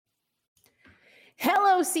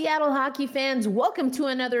Hello, Seattle hockey fans. Welcome to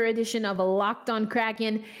another edition of Locked on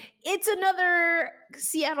Kraken. It's another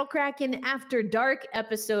Seattle Kraken After Dark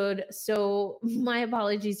episode, so my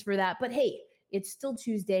apologies for that. But hey, it's still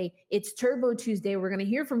Tuesday. It's Turbo Tuesday. We're going to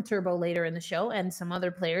hear from Turbo later in the show and some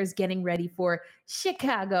other players getting ready for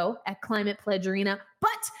Chicago at Climate Pledge Arena.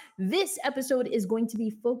 But this episode is going to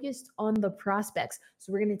be focused on the prospects.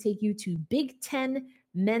 So we're going to take you to Big Ten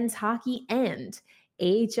men's hockey and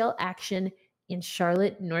AHL action in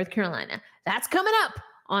Charlotte, North Carolina. That's coming up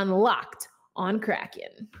on Locked on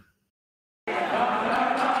Kraken.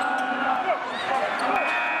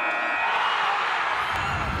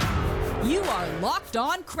 You are Locked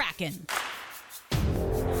on Kraken,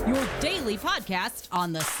 your daily podcast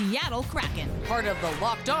on the Seattle Kraken, part of the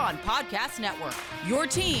Locked On Podcast Network, your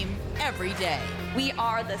team every day. We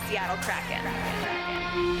are the Seattle Kraken.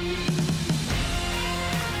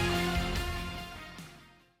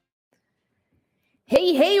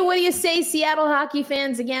 Hey, what do you say, Seattle hockey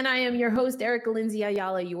fans? Again, I am your host, Erica Lindsay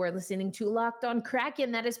Ayala. You are listening to Locked on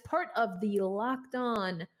Kraken. That is part of the Locked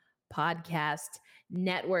On Podcast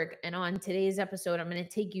Network. And on today's episode, I'm going to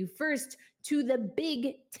take you first to the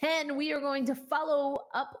Big Ten. We are going to follow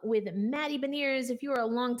up with Matty Beniers. If you are a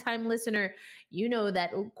longtime listener, you know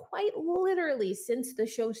that quite literally since the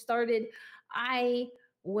show started, I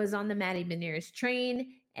was on the Matty Beniers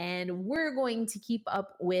train. And we're going to keep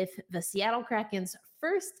up with the Seattle Kraken's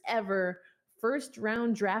first ever first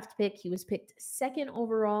round draft pick. He was picked second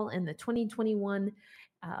overall in the 2021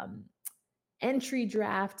 entry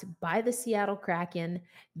draft by the Seattle Kraken.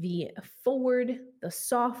 The forward, the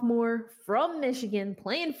sophomore from Michigan,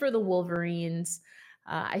 playing for the Wolverines.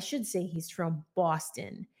 I should say he's from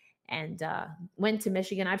Boston and went to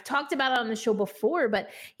Michigan. I've talked about it on the show before,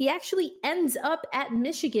 but he actually ends up at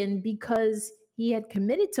Michigan because he had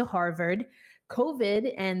committed to Harvard.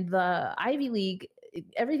 COVID and the Ivy League,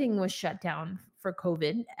 everything was shut down for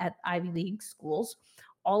COVID at Ivy League schools,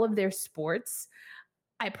 all of their sports.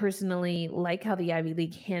 I personally like how the Ivy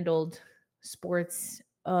League handled sports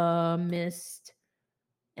amidst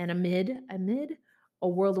and amid a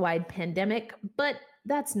worldwide pandemic, but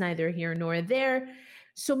that's neither here nor there.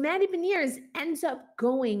 So Matty Beniers ends up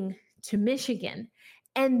going to Michigan,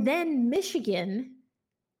 and then Michigan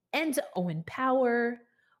ends up Owen Power,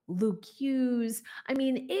 Luke Hughes. I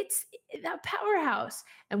mean, it's that powerhouse.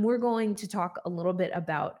 And we're going to talk a little bit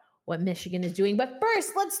about what Michigan is doing. But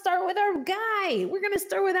first, let's start with our guy. We're going to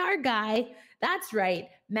start with our guy. That's right,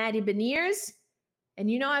 Matty Beniers.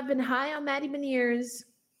 And you know, I've been high on Matty Beniers.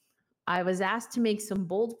 I was asked to make some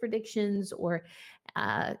bold predictions or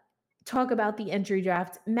talk about the entry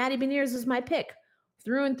draft. Matty Beniers was my pick.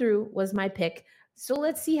 Through and through was my pick. So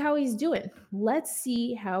let's see how he's doing.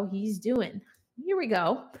 Here we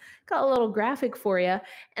go. Got a little graphic for you.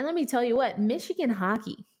 And let me tell you what, Michigan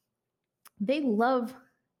hockey, they love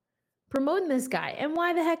promoting this guy. And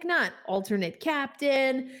why the heck not? Alternate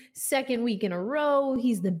captain, second week in a row.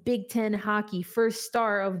 He's the Big Ten hockey first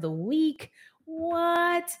star of the week.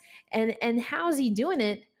 What? And how's he doing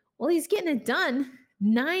it? Well, he's getting it done.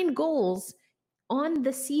 9 goals on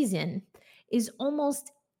the season is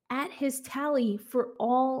almost at his tally for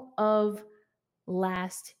all of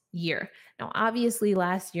last year. Now, obviously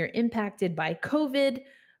last year impacted by COVID,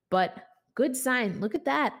 but good sign. Look at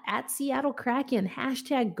that. At Seattle Kraken,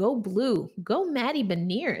 #GoBlue. Go Matty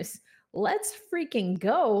Beniers. Let's freaking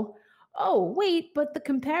go. Oh, wait, but the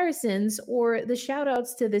comparisons or the shout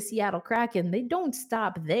outs to the Seattle Kraken, they don't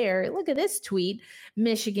stop there. Look at this tweet.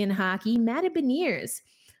 Michigan hockey, Matty Beniers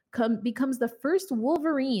becomes the first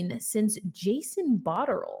Wolverine since Jason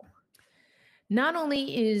Botterill. Not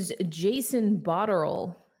only is Jason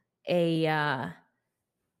Botterill he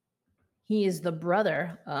is the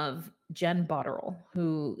brother of Jen Botterill,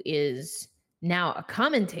 who is now a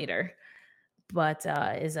commentator, but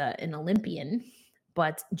is an Olympian.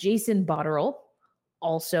 But Jason Botterill,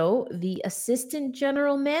 also the assistant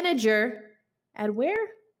general manager at where?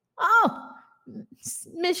 Oh,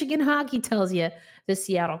 Michigan hockey tells you the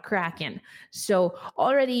Seattle Kraken. So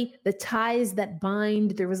already the ties that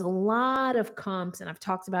bind, there was a lot of comps, and I've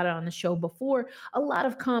talked about it on the show before, a lot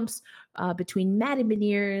of comps between Matty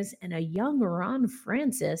Beniers and a young Ron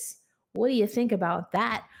Francis. What do you think about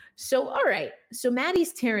that? So, all right. So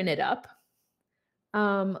Matty's tearing it up.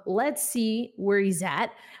 Let's see where he's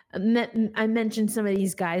at. I mentioned some of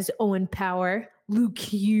these guys, Owen Power, Luke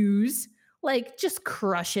Hughes, like just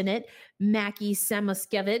crushing it. Mackie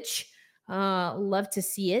Samoskevich, love to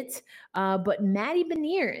see it. But Matty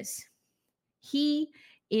Beniers, he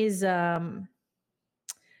is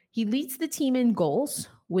he leads the team in goals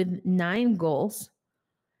with 9 goals.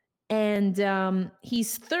 and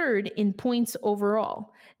he's third in points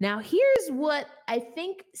overall. Now, here's what I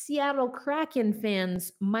think Seattle Kraken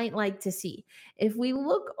fans might like to see. If we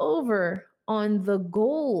look over on the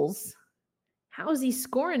goals, how's he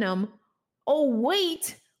scoring them? Oh,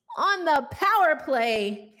 wait, on the power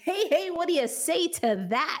play. Hey, what do you say to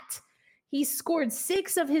that? He scored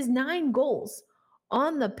 6 of his 9 goals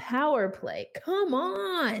on the power play. Come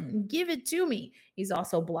on, give it to me. He's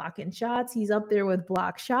also blocking shots. He's up there with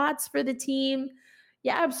block shots for the team.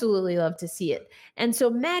 Yeah, absolutely love to see it. And so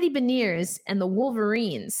Matty Beniers and the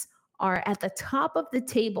Wolverines are at the top of the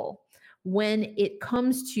table when it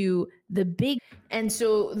comes to the big. And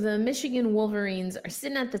so the Michigan Wolverines are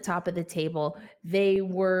sitting at the top of the table. They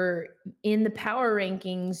were in the power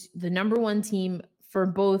rankings, the number 1 team for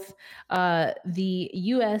both the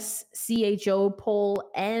USCHO poll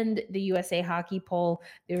and the USA Hockey poll.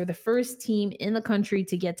 They were the first team in the country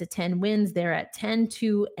to get to 10 wins. They're at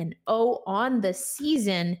 10-2-0 on the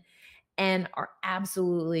season and are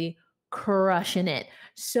absolutely crushing it.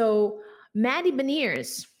 So Matty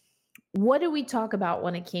Beniers, what did we talk about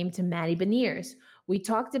when it came to Matty Beniers? We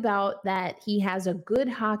talked about that he has a good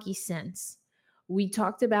hockey sense. We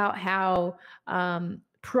talked about how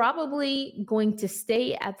probably going to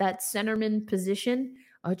stay at that centerman position,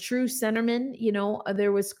 a true centerman. You know,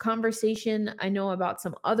 there was conversation, I know, about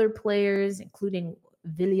some other players, including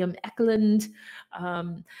William Eklund,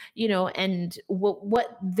 you know, and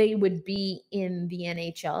what they would be in the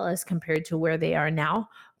NHL as compared to where they are now.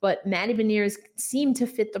 But Matty Beniers seemed to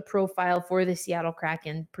fit the profile for the Seattle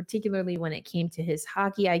Kraken, particularly when it came to his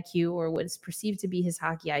hockey IQ, or what is perceived to be his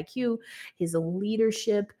hockey IQ, his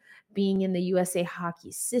leadership, being in the USA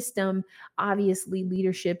Hockey system, obviously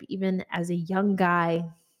leadership even as a young guy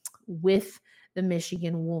with the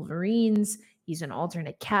Michigan Wolverines. He's an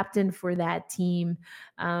alternate captain for that team.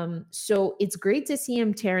 So it's great to see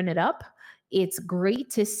him tearing it up. It's great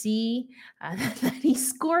to see that he's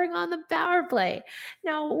scoring on the power play.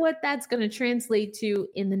 Now, what that's going to translate to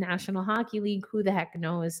in the National Hockey League, who the heck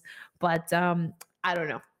knows? But I don't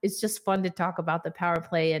know. It's just fun to talk about the power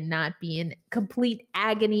play and not be in complete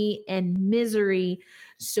agony and misery.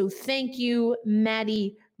 So thank you,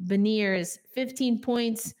 Matty Beniers. 15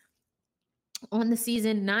 points on the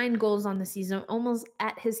season, 9 goals on the season, almost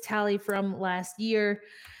at his tally from last year.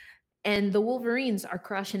 And the Wolverines are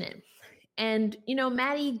crushing it. And, you know,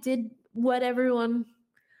 Matty did what everyone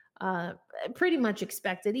pretty much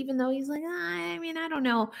expected, even though he's like, I mean, I don't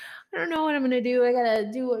know what I'm going to do. I got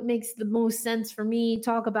to do what makes the most sense for me,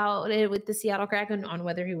 talk about it with the Seattle Kraken on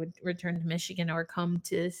whether he would return to Michigan or come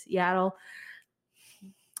to Seattle.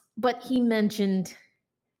 But he mentioned,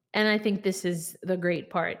 and I think this is the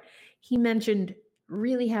great part, he mentioned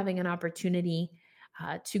really having an opportunity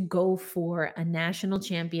to go for a national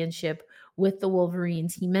championship with the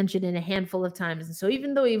Wolverines. He mentioned it a handful of times. And so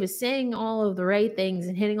even though he was saying all of the right things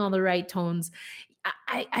and hitting all the right tones,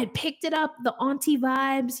 I picked it up, the auntie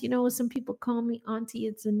vibes. You know, some people call me auntie.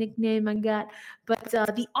 It's a nickname I got. But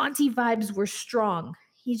the auntie vibes were strong.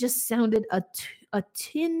 He just sounded a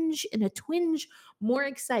twinge more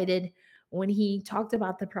excited when he talked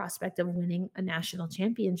about the prospect of winning a national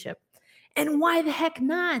championship. And why the heck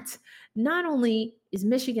not? Not only is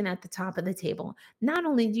Michigan at the top of the table, not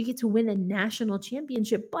only do you get to win a national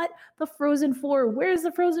championship, but the Frozen Four. Where's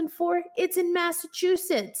the Frozen Four? It's in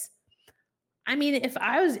Massachusetts. I mean, if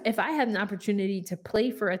I had an opportunity to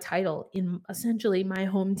play for a title in essentially my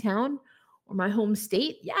hometown or my home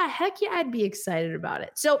state, yeah, heck yeah, I'd be excited about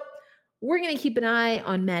it. So we're going to keep an eye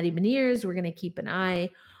on Matty Beniers. We're going to keep an eye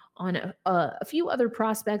on a few other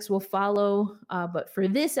prospects will follow. But for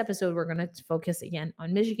this episode, we're going to focus again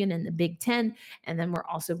on Michigan and the Big Ten. And then we're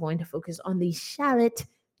also going to focus on the Charlotte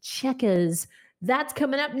Checkers. That's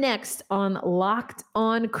coming up next on Locked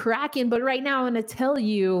on Kraken. But right now, I'm going to tell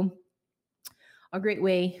you a great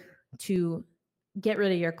way to get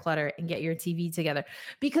rid of your clutter and get your TV together.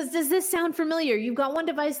 Because does this sound familiar? You've got one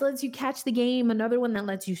device that lets you catch the game, another one that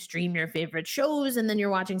lets you stream your favorite shows, and then you're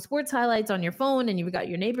watching sports highlights on your phone, and you've got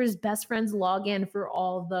your neighbor's best friend's login for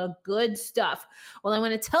all the good stuff. Well, I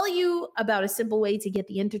want to tell you about a simple way to get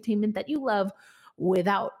the entertainment that you love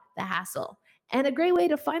without the hassle. And a great way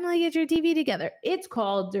to finally get your TV together. It's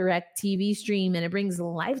called DirecTV Stream, and it brings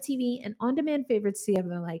live TV and on-demand favorites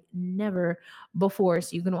together like never before.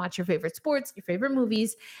 So you can watch your favorite sports, your favorite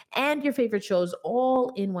movies, and your favorite shows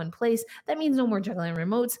all in one place. That means no more juggling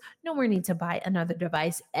remotes, no more need to buy another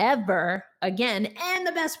device ever again. And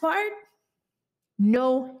the best part,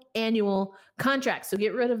 no annual contract. So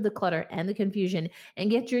get rid of the clutter and the confusion and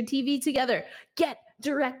get your TV together. Get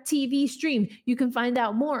DirecTV Stream. You can find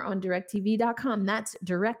out more on directtv.com. That's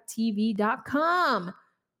directtv.com.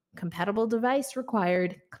 Compatible device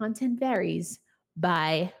required. Content varies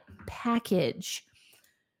by package.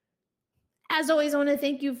 As always, I want to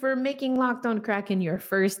thank you for making Locked On Kraken your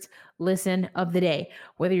first listen of the day.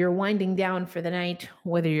 Whether you're winding down for the night,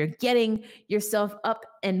 whether you're getting yourself up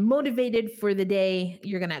and motivated for the day,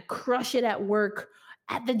 you're going to crush it at work,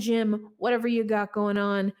 at the gym, whatever you got going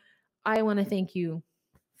on, I want to thank you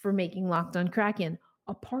for making Locked On Kraken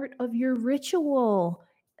a part of your ritual.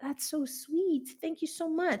 That's so sweet. Thank you so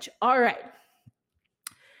much. All right.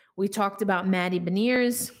 We talked about Maddie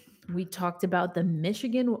Beniers. We talked about the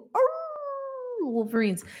Michigan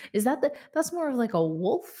Wolverines. That's more of like a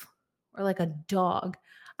wolf or like a dog?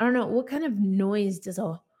 I don't know. What kind of noise does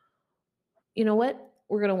you know what?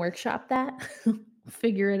 We're going to workshop that,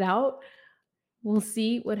 figure it out. We'll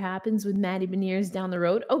see what happens with Maddie Beniers down the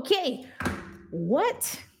road. Okay.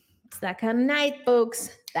 What? It's that kind of night, folks.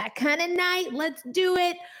 That kind of night. Let's do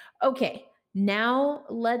it. Okay. Now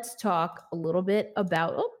let's talk a little bit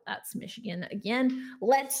about, that's Michigan again.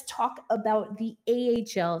 Let's talk about the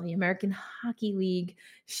AHL, the American Hockey League.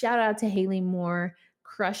 Shout out to Haley Moore,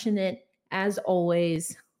 crushing it as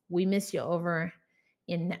always. We miss you over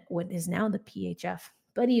in what is now the PHF.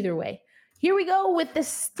 But either way, here we go with the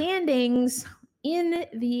standings in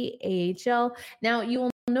the AHL. Now you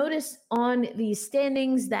will notice on the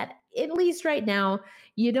standings that at least right now,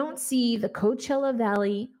 you don't see the Coachella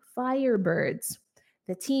Valley Firebirds.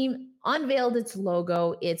 The team unveiled its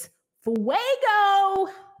logo. It's Fuego.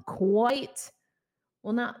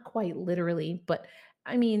 Not quite literally, but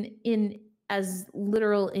I mean in as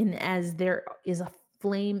literal in as there is a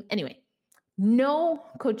flame. Anyway, no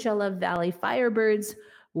Coachella Valley Firebirds.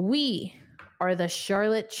 We are the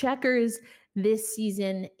Charlotte Checkers this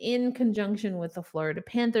season in conjunction with the Florida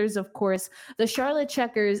Panthers, of course. The Charlotte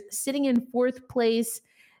Checkers sitting in fourth place.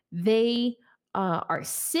 They are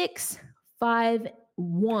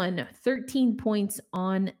 6-5-1, 13 points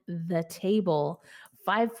on the table,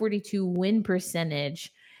 542 win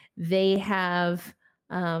percentage. They have,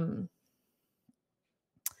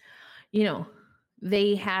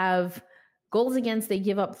 they have goals against, they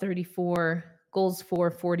give up 34, goals for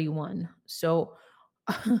 41. So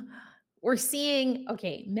we're seeing,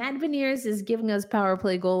 Matt Beniers is giving us power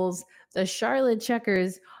play goals. The Charlotte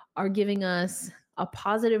Checkers are giving us a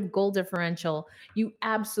positive goal differential. You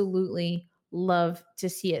absolutely love to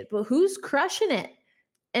see it. But who's crushing it?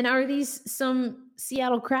 And are these some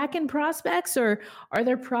Seattle Kraken prospects or are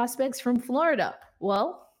there prospects from Florida?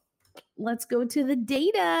 Well, let's go to the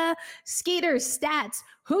data. Skater stats.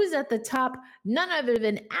 Who's at the top? None other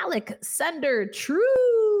than Alexander True.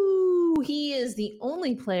 He is the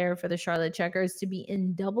only player for the Charlotte Checkers to be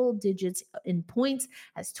in double digits in points,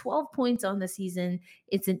 has 12 points on the season.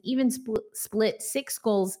 It's an even split, 6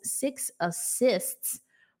 goals, 6 assists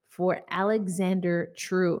for Alexander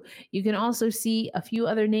True. You can also see a few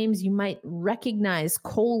other names you might recognize: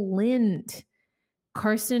 Cole Lind,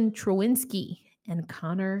 Carson Trowinski, and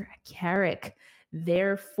Connor Carrick.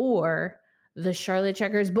 Therefore, the Charlotte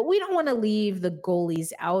Checkers, but we don't want to leave the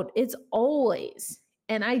goalies out. It's always,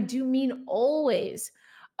 and I do mean always,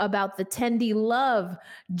 about the Tendy love.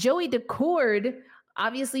 Joey Decord,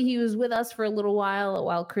 obviously he was with us for a little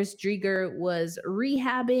while Chris Drieger was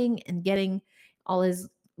rehabbing and getting all his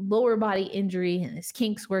lower body injury and his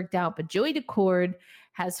kinks worked out. But Joey Decord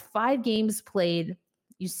has 5 games played.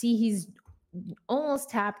 You see he's almost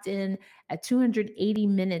tapped in at 280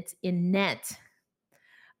 minutes in net.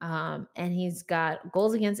 And he's got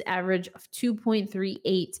goals against average of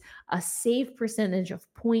 2.38, a save percentage of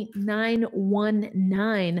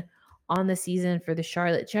 0.919 on the season for the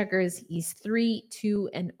Charlotte Checkers. He's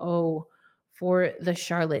 3-2-0 for the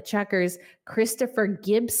Charlotte Checkers. Christopher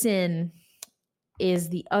Gibson is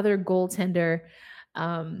the other goaltender,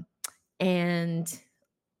 and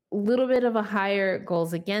a little bit of a higher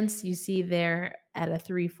goals against. You see there at a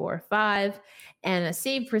 3.45 and a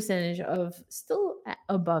save percentage of still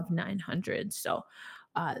above 900. So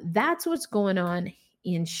that's what's going on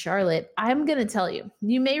in Charlotte. I'm going to tell you,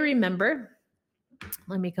 you may remember,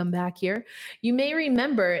 let me come back here. You may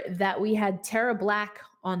remember that we had Tara Black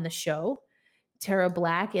on the show. Tara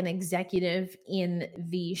Black, an executive in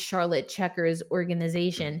the Charlotte Checkers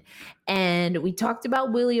organization. And we talked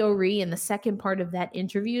about Willie O'Ree in the second part of that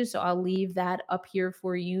interview. So I'll leave that up here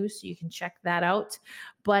for you so you can check that out.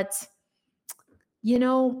 But,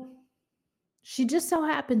 she just so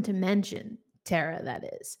happened to mention, Tara,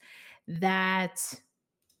 that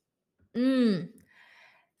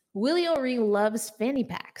Willie O'Ree loves fanny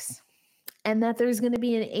packs and that there's going to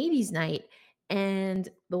be an 80s night. And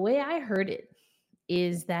the way I heard it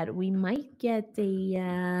is that we might get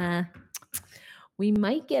a we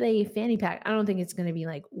might get a fanny pack. I don't think it's going to be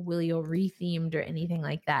like Willie O'Ree themed or anything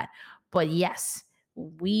like that. But yes,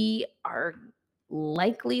 we are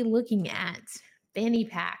likely looking at fanny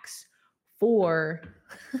packs for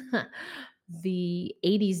the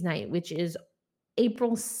 80s night, which is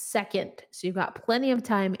April 2nd. So you've got plenty of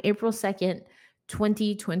time, April 2nd,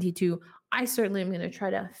 2022. I certainly am going to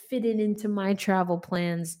try to fit it into my travel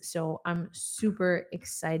plans. So I'm super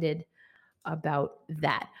excited about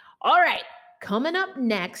that. All right. Coming up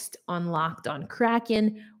next on Locked on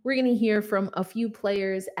Kraken, we're going to hear from a few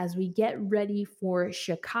players as we get ready for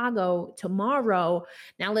Chicago tomorrow.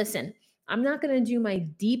 Now, listen, I'm not going to do my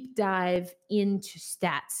deep dive into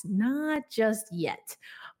stats, not just yet,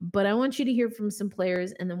 but I want you to hear from some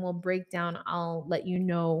players and then we'll break down. I'll let you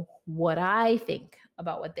know what I think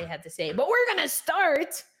about what they had to say. But we're going to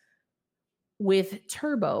start with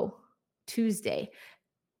Turbo Tuesday.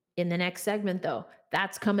 In the next segment, though,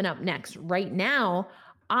 that's coming up next. Right now,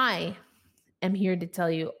 I am here to tell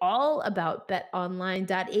you all about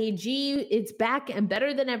betonline.ag. It's back and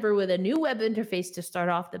better than ever with a new web interface to start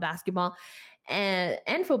off the basketball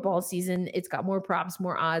and football season. It's got more props,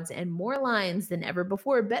 more odds, and more lines than ever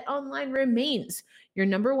before. BetOnline remains your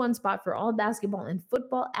number one spot for all basketball and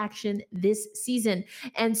football action this season.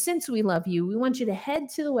 And since we love you, we want you to head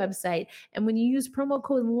to the website. And when you use promo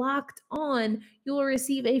code Locked On, you will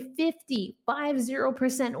receive a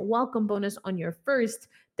 50% welcome bonus on your first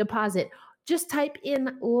deposit. Just type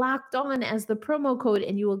in Locked On as the promo code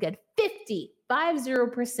and you will get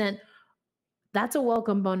 50%. That's a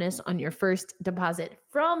welcome bonus on your first deposit,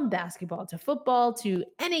 from basketball to football to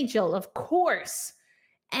NHL, of course,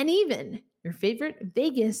 and even your favorite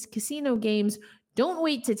Vegas casino games. Don't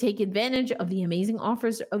wait to take advantage of the amazing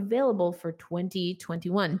offers available for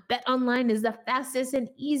 2021. BetOnline is the fastest and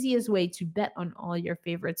easiest way to bet on all your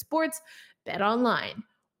favorite sports. BetOnline,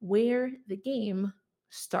 where the game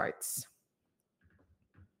starts.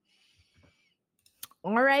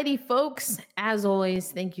 Alrighty, folks. As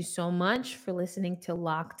always, thank you so much for listening to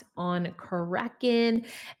Locked on Kraken.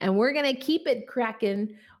 And we're going to keep it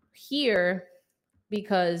cracking here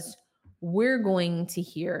because we're going to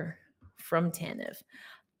hear from Tanev.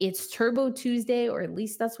 It's Turbo Tuesday, or at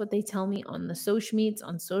least that's what they tell me on the social meets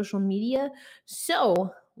on social media.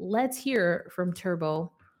 So let's hear from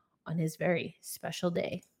Turbo on his very special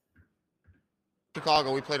day.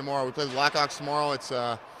 Chicago, we play tomorrow. We play the Blackhawks tomorrow. It's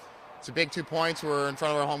a big 2 points. We're in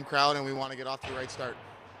front of our home crowd, and we want to get off to the right start.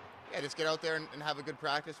 Yeah, just get out there and have a good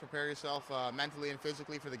practice. Prepare yourself mentally and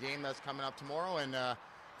physically for the game that's coming up tomorrow. And if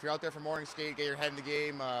you're out there for morning skate, get your head in the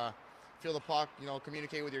game, feel the puck,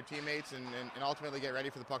 communicate with your teammates, and ultimately get ready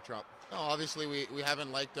for the puck drop. No, obviously, we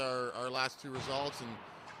haven't liked our last two results,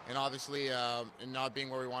 and obviously in not being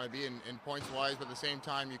where we want to be in points-wise, but at the same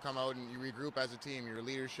time, you come out and you regroup as a team. Your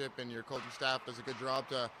leadership and your coaching staff does a good job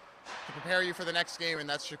to prepare you for the next game, and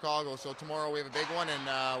that's Chicago. So tomorrow we have a big one,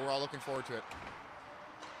 and we're all looking forward to it.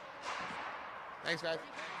 Thanks, guys.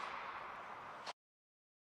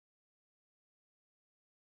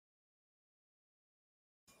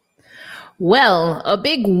 Well, a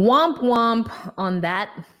big womp womp on that.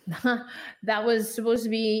 That was supposed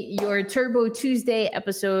to be your Turbo Tuesday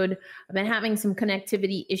episode. I've been having some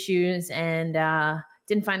connectivity issues and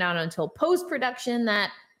didn't find out until post-production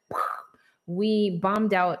that we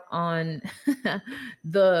bombed out on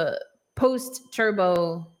the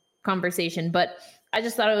post-Turbo conversation. But I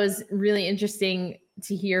just thought it was really interesting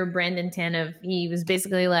to hear Brandon Tanev. He was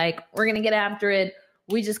basically like, we're going to get after it.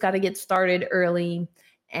 We just got to get started early.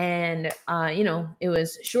 And, it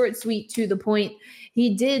was short, sweet, to the point.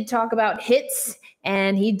 He did talk about hits,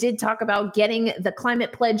 and he did talk about getting the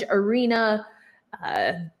Climate Pledge Arena,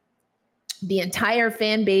 the entire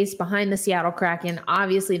fan base behind the Seattle Kraken.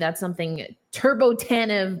 Obviously, that's something Turbo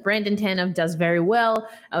Tanev, Brandon Tanev, does very well.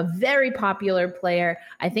 A very popular player.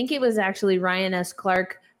 I think it was actually Ryan S.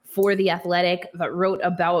 Clark for The Athletic that wrote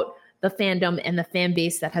about the fandom and the fan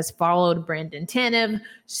base that has followed Brandon Tanev.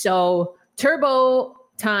 So Turbo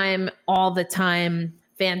time all the time.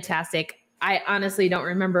 Fantastic. I honestly don't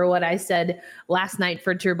remember what I said last night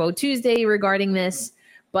for Turbo Tuesday regarding this,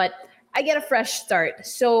 but I get a fresh start.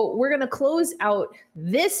 So we're going to close out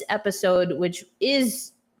this episode, which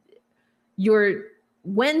is your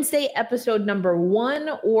Wednesday episode number 1,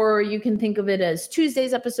 or you can think of it as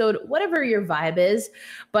Tuesday's episode, whatever your vibe is.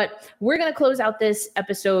 But we're going to close out this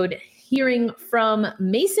episode hearing from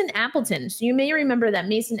Mason Appleton. So you may remember that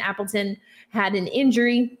Mason Appleton had an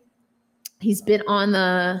injury. He's been on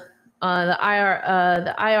the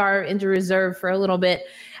IR into reserve for a little bit,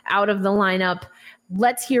 out of the lineup.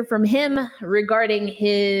 let's hear from him regarding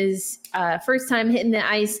his first time hitting the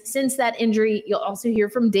ice since that injury. You'll also hear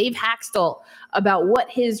from Dave Hakstol about what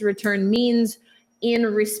his return means in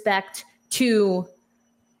respect to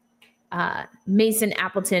Mason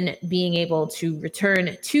Appleton being able to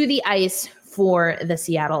return to the ice for the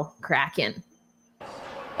Seattle Kraken.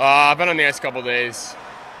 I've been on the ice a couple days.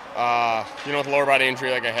 With the lower body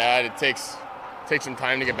injury like I had, it takes some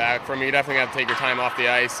time to get back from. You definitely have to take your time off the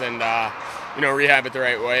ice and rehab it the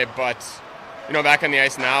right way. But back on the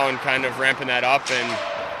ice now and kind of ramping that up,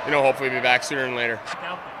 and hopefully be back sooner than later.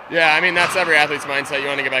 Yeah, I mean that's every athlete's mindset. You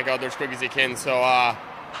want to get back out there as quick as you can. So,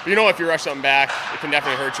 if you rush something back, it can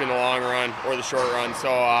definitely hurt you in the long run or the short run.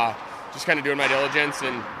 So, just kind of doing my diligence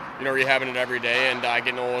and rehabbing it every day and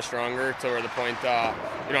getting a little stronger to where the point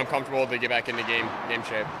I'm comfortable to get back into game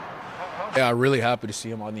shape. Yeah, really happy to see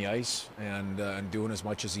him on the ice and doing as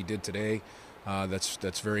much as he did today.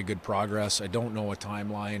 That's very good progress. I don't know a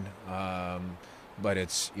timeline, but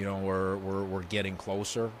it's we're getting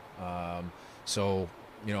closer. So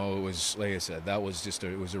it was, like I said,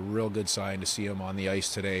 it was a real good sign to see him on the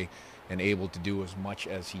ice today and able to do as much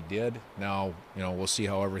as he did. Now we'll see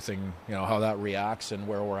how everything how that reacts and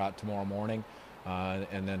where we're at tomorrow morning,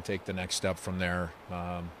 and then take the next step from there.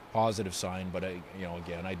 Positive sign, but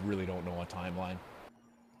again, I really don't know a timeline.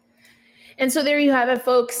 And so there you have it,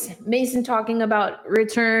 folks. Mason talking about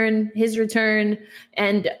his return,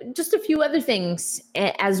 and just a few other things,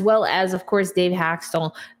 as well as, of course, Dave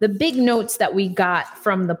Hakstol. The big notes that we got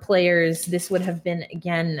from the players, this would have been,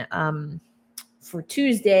 again, for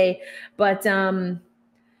Tuesday, but, the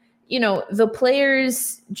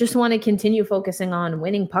players just want to continue focusing on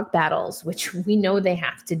winning puck battles, which we know they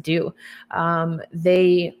have to do.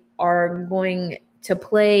 They are going to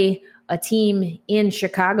play a team in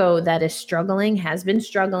Chicago that is struggling, has been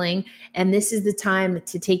struggling, and this is the time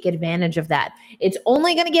to take advantage of that. It's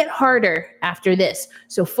only going to get harder after this.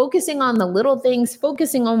 So focusing on the little things,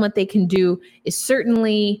 focusing on what they can do is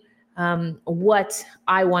certainly what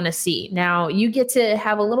I want to see. Now, you get to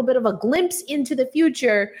have a little bit of a glimpse into the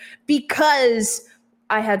future because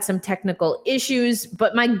I had some technical issues,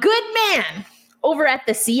 but my good man over at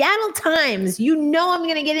the Seattle Times, I'm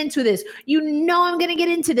going to get into this. I'm going to get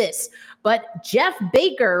into this. But Jeff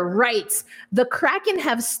Baker writes, the Kraken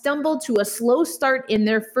have stumbled to a slow start in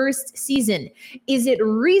their first season. Is it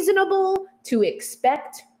reasonable to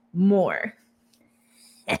expect more?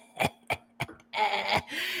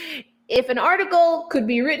 If an article could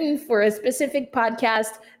be written for a specific podcast,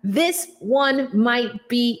 this one might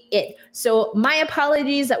be it. So my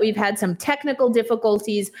apologies that we've had some technical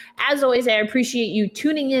difficulties. As always, I appreciate you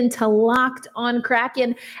tuning in to Locked on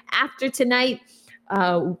Kraken after tonight.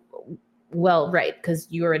 Because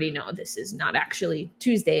you already know this is not actually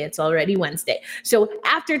Tuesday. It's already Wednesday. So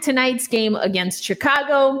after tonight's game against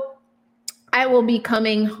Chicago, I will be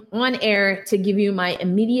coming on air to give you my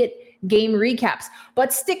immediate game recaps.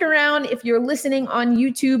 But stick around if you're listening on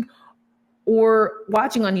YouTube, or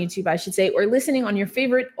watching on YouTube, I should say, or listening on your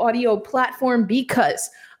favorite audio platform, because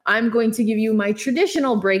I'm going to give you my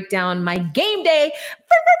traditional breakdown, my game day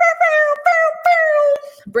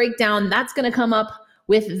breakdown. That's going to come up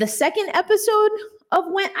with the second episode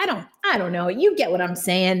of when I don't know. You get what I'm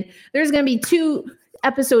saying. There's going to be 2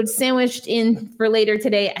 episodes sandwiched in for later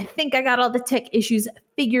today. I think I got all the tech issues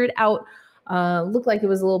figured out. Looked like it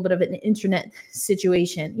was a little bit of an internet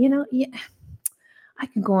situation. I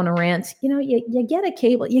can go on a rant. You get a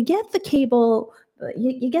cable, you get the cable,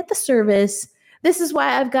 you get the service. This is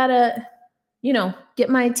why I've got to, get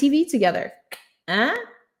my TV together.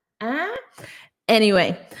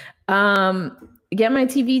 Anyway, get my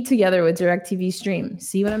TV together with DirecTV Stream.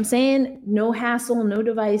 See what I'm saying? No hassle, no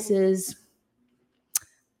devices.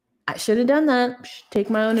 I should have done that. Take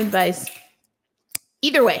my own advice.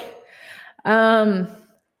 Either way,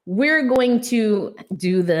 we're going to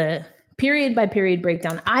do the period by period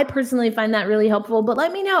breakdown. I personally find that really helpful, but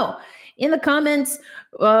let me know in the comments.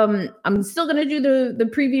 I'm still going to do the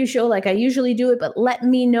preview show like I usually do it, but let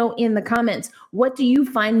me know in the comments, what do you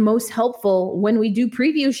find most helpful when we do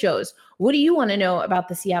preview shows? What do you want to know about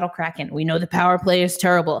the Seattle Kraken? We know the power play is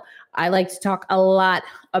terrible. I like to talk a lot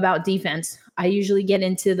about defense. I usually get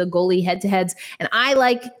into the goalie head-to-heads, and I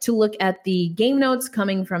like to look at the game notes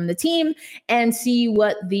coming from the team and see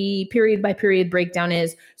what the period-by-period breakdown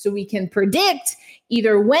is, so we can predict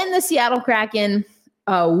either when the Seattle Kraken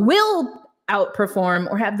will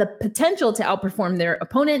outperform or have the potential to outperform their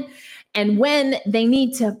opponent, and when they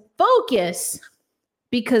need to focus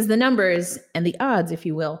because the numbers and the odds, if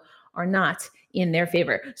you will, are not in their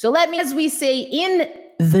favor. So let me, as we say in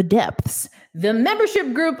the depths, the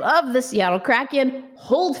membership group of the Seattle Kraken,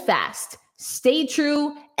 hold fast, stay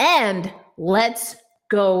true, and let's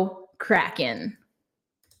go Kraken.